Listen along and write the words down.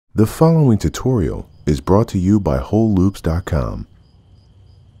The following tutorial is brought to you by WholeLoops.com.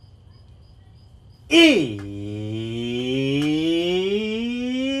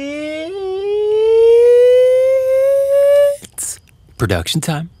 It's production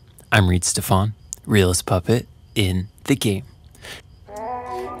time. I'm Reid Stefan, Realest puppet in the game.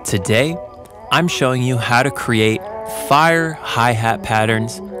 Today, I'm showing you how to create fire hi-hat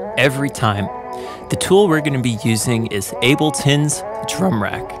patterns every time. The tool we're going to be using is Ableton's Drum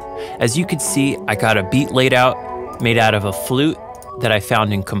Rack. As you can see, I got a beat laid out, made out of a flute that I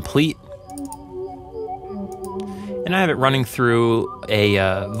found in Komplete. And I have it running through a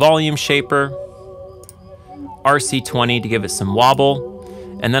volume shaper, RC20 to give it some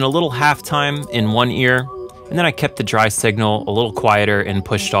wobble, and then a little halftime in one ear. And then I kept the dry signal a little quieter and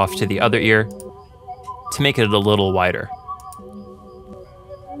pushed off to the other ear to make it a little wider.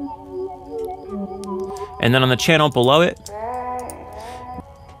 And then on the channel below it,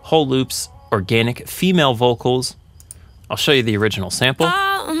 Whole Loops organic female vocals. I'll show you the original sample.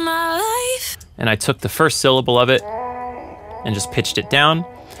 And I took the first syllable of it and just pitched it down,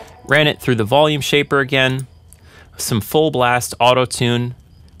 ran it through the volume shaper again, some full blast auto tune,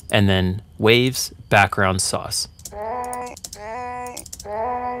 and then waves background sauce.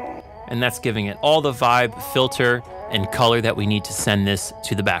 And that's giving it all the vibe, filter, and color that we need to send this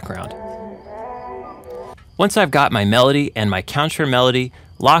to the background. Once I've got my melody and my counter melody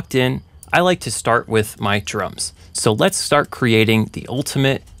locked in, I like to start with my drums. So let's start creating the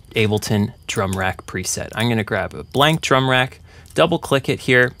ultimate Ableton Drum Rack preset. I'm gonna grab a blank drum rack, double click it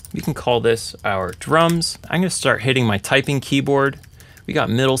here. You can call this our drums. I'm gonna start hitting my typing keyboard. We got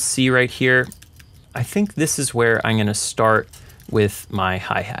middle C right here. I think this is where I'm gonna start with my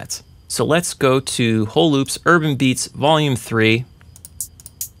hi-hats. So let's go to Whole Loops Urban Beats Volume 3.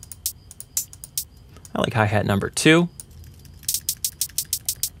 I like hi-hat number 2.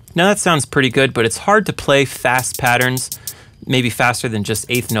 Now that sounds pretty good, but it's hard to play fast patterns, maybe faster than just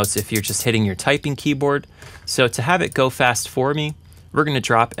eighth notes if you're just hitting your typing keyboard. So to have it go fast for me, we're gonna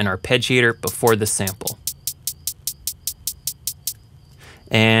drop an arpeggiator before the sample.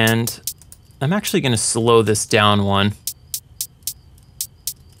 And I'm actually gonna slow this down one.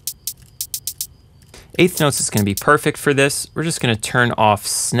 Eighth notes is gonna be perfect for this. We're just gonna turn off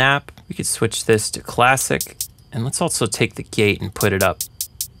snap. We could switch this to classic. And let's also take the gate and put it up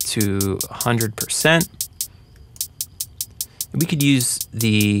to 100%. We could use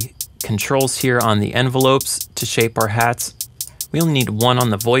the controls here on the envelopes to shape our hats. We only need one on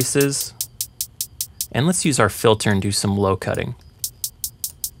the voices. And let's use our filter and do some low cutting.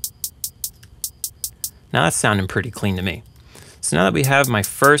 Now that's sounding pretty clean to me. So now that we have my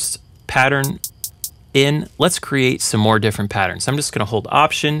first pattern in, let's create some more different patterns. I'm just gonna hold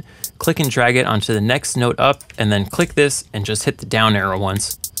Option, click and drag it onto the next note up, and then click this and just hit the down arrow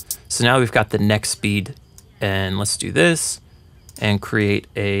once. So now we've got the next speed, and let's do this and create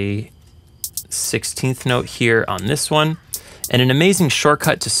a 16th note here on this one. And an amazing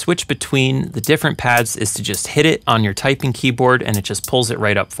shortcut to switch between the different pads is to just hit it on your typing keyboard and it just pulls it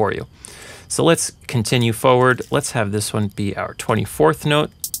right up for you. So let's continue forward. Let's have this one be our 24th note.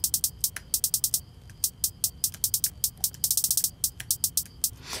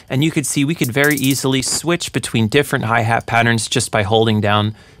 And you could see we could very easily switch between different hi-hat patterns just by holding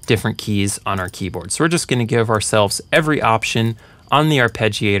down different keys on our keyboard. So we're just gonna give ourselves every option on the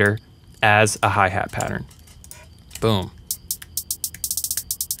arpeggiator as a hi-hat pattern. Boom.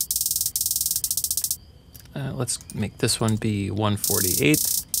 Let's make this one be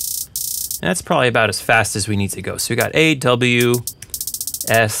 1/48. And that's probably about as fast as we need to go. So we got A, W,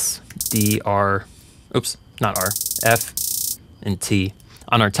 S, D, R, oops, not R, F, and T.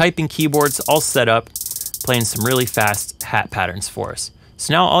 On our typing keyboards, all set up, playing some really fast hat patterns for us.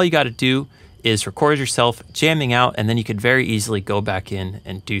 So now all you gotta do is record yourself jamming out, and then you could very easily go back in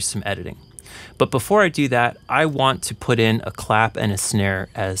and do some editing. But before I do that, I want to put in a clap and a snare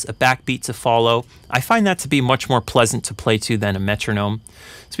as a backbeat to follow. I find that to be much more pleasant to play to than a metronome.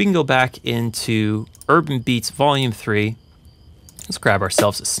 So we can go back into Urban Beats Volume 3. Let's grab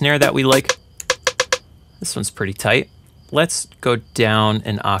ourselves a snare that we like. This one's pretty tight. Let's go down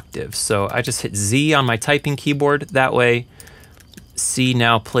an octave. So I just hit Z on my typing keyboard. That way, C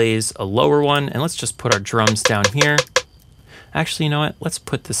now plays a lower one. And let's just put our drums down here. Actually, you know what? Let's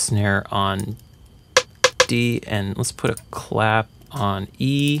put the snare on D and let's put a clap on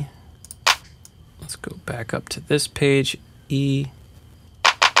E. Let's go back up to this page, E.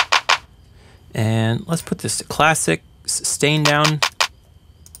 And let's put this to classic, sustain down,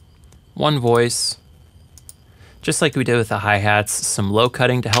 one voice. Just like we did with the hi-hats, some low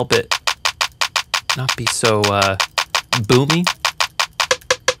cutting to help it not be so boomy.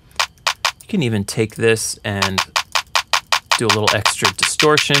 can even take this and do a little extra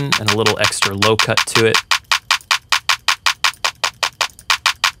distortion and a little extra low cut to it.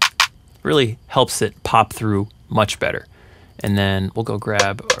 Really helps it pop through much better. And then we'll go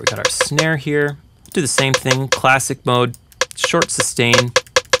grab, we got our snare here. Do the same thing, classic mode, short sustain.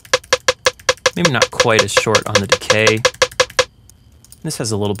 Maybe not quite as short on the decay. This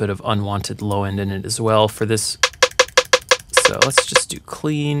has a little bit of unwanted low end in it as well for this. So let's just do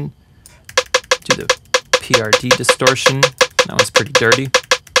clean, do the PRD distortion. That one's pretty dirty.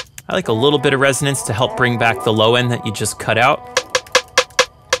 I like a little bit of resonance to help bring back the low end that you just cut out.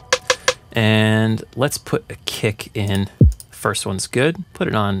 And let's put a kick in. First one's good. Put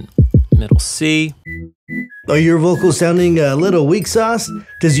it on middle C. Are your vocals sounding a little weak sauce?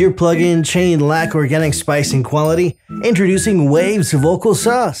 Does your plugin chain lack organic spice and quality? Introducing Waves Vocal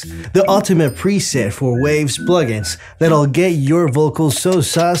Sauce, the ultimate preset for Waves plugins that'll get your vocals so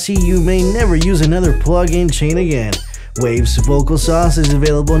saucy you may never use another plugin chain again. Waves Vocal Sauce is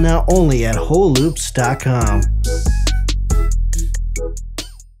available now only at wholeloops.com.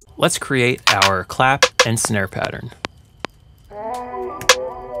 Let's create our clap and snare pattern.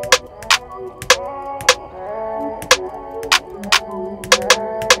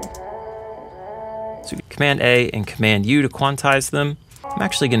 So Command A and Command U to quantize them. I'm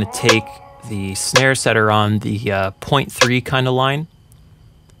actually going to take the snares that are on the 0.3 kind of line,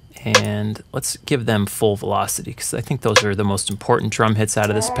 and let's give them full velocity because I think those are the most important drum hits out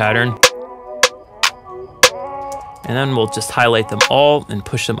of this pattern. And then we'll just highlight them all and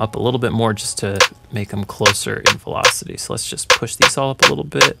push them up a little bit more just to make them closer in velocity. So let's just push these all up a little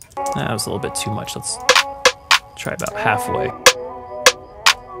bit. That was a little bit too much. Let's try about halfway.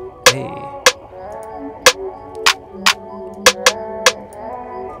 Hey.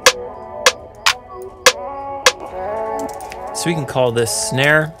 So we can call this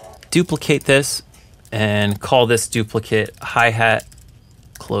snare, duplicate this, and call this duplicate hi-hat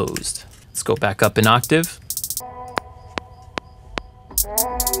closed. Let's go back up an octave.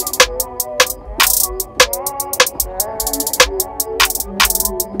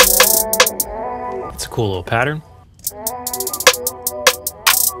 It's a cool little pattern.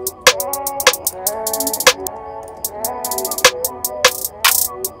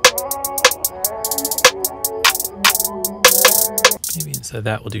 Maybe instead of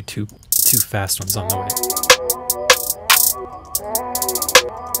that, we'll do two fast ones on the way.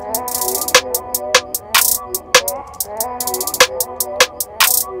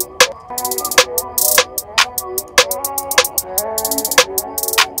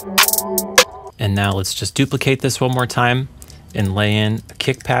 And now let's just duplicate this one more time and lay in a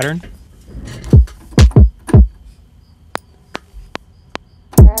kick pattern.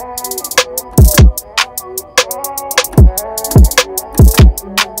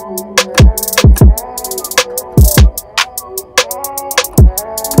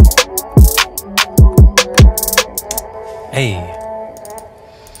 Hey,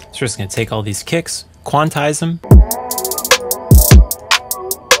 so we're just gonna take all these kicks, quantize them.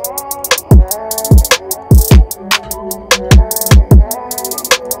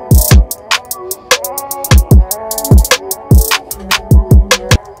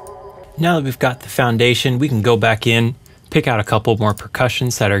 Now that we've got the foundation, we can go back in, pick out a couple more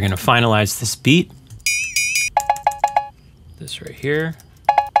percussions that are gonna finalize this beat. This right here.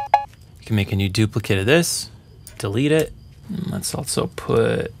 You can make a new duplicate of this, delete it. And let's also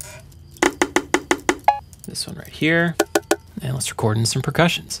put this one right here. And let's record in some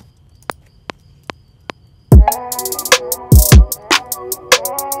percussions. And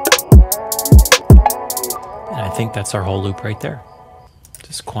I think that's our whole loop right there.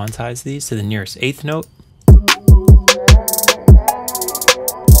 Just quantize these to the nearest eighth note.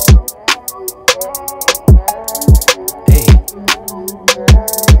 Hey.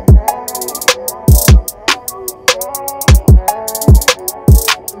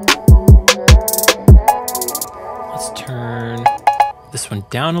 Let's turn this one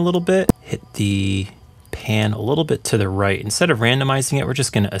down a little bit. Hit the pan a little bit to the right. Instead of randomizing it, we're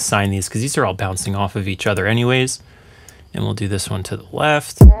just going to assign these because these are all bouncing off of each other anyways. And we'll do this one to the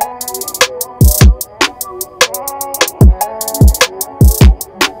left. We'll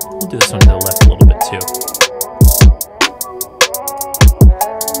do this one to the left a little bit too.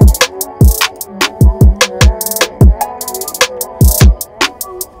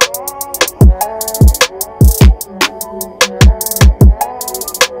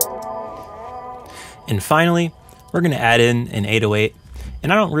 And finally, we're going to add in an 808.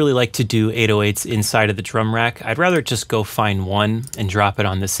 And I don't really like to do 808s inside of the drum rack. I'd rather just go find one and drop it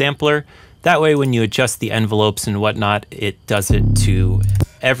on the sampler. That way when you adjust the envelopes and whatnot, it does it to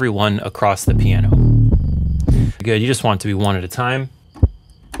every one across the piano. Good, you just want it to be one at a time.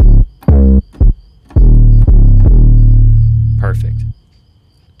 Perfect.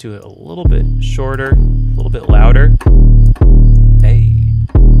 Do it a little bit shorter, a little bit louder. Hey.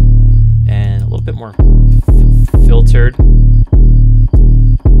 And a little bit more filtered.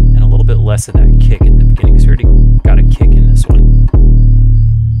 And a little bit less of that kick at the beginning, because we already got a kick in this one.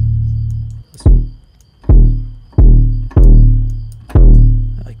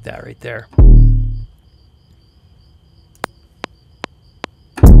 I like that right there.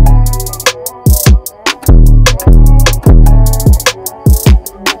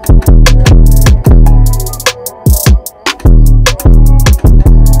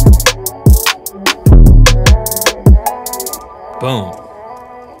 Boom.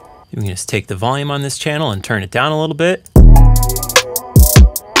 You can just take the volume on this channel and turn it down a little bit.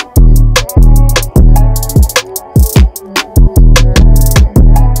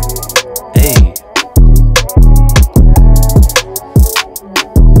 Hey.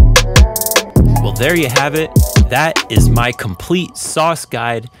 Well, there you have it. That is my complete sauce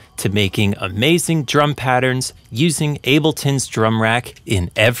guide to making amazing drum patterns using Ableton's Drum Rack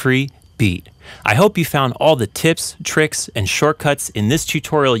in every beat. I hope you found all the tips, tricks, and shortcuts in this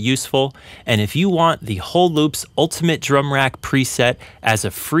tutorial useful, and if you want the Whole Loops Ultimate Drum Rack preset as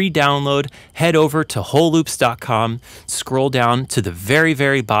a free download, head over to wholeloops.com, scroll down to the very,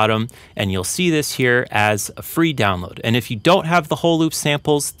 very bottom, and you'll see this here as a free download. And if you don't have the Whole Loop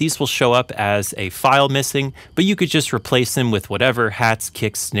samples, these will show up as a file missing, but you could just replace them with whatever hats,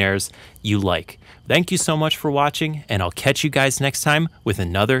 kicks, snares you like. Thank you so much for watching, and I'll catch you guys next time with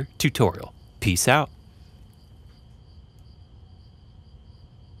another tutorial. Peace out.